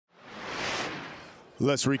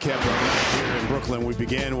Let's recap our night here in Brooklyn. We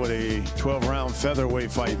began with a 12-round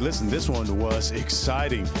featherweight fight. Listen, this one was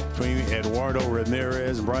exciting between Eduardo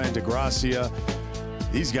Ramirez and Brian DeGracia.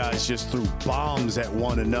 These guys just threw bombs at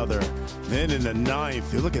one another. Then in the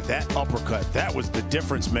ninth, you look at that uppercut. That was the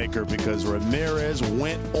difference maker because Ramirez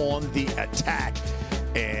went on the attack.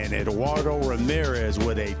 And Eduardo Ramirez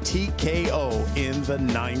with a TKO in the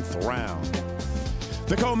ninth round.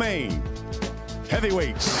 The co-main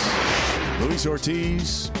heavyweights, Luis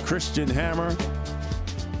Ortiz, Christian Hammer.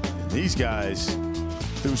 And these guys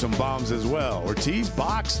threw some bombs as well. Ortiz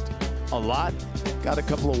boxed a lot, got a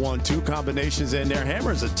couple of 1-2 combinations in there.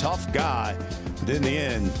 Hammer's a tough guy, but in the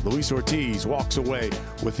end, Luis Ortiz walks away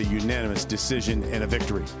with a unanimous decision and a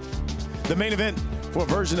victory. The main event for a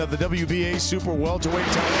version of the WBA Super Welterweight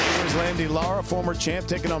title, Erislandy Lara, former champ,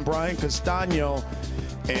 taking on Brian Castaño.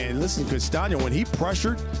 And listen, Castaño, when he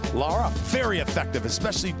pressured Lara, very effective,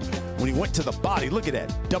 especially when he went to the body. Look at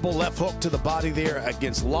that double left hook to the body there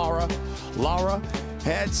against Lara. Lara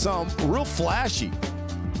had some real flashy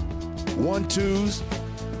 1-2s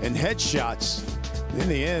and headshots. In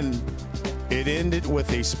the end, it ended with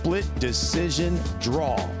a split decision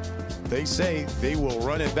draw. They say they will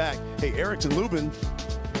run it back. Hey, Erickson Lubin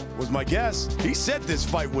was my guest. He said this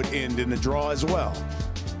fight would end in a draw as well.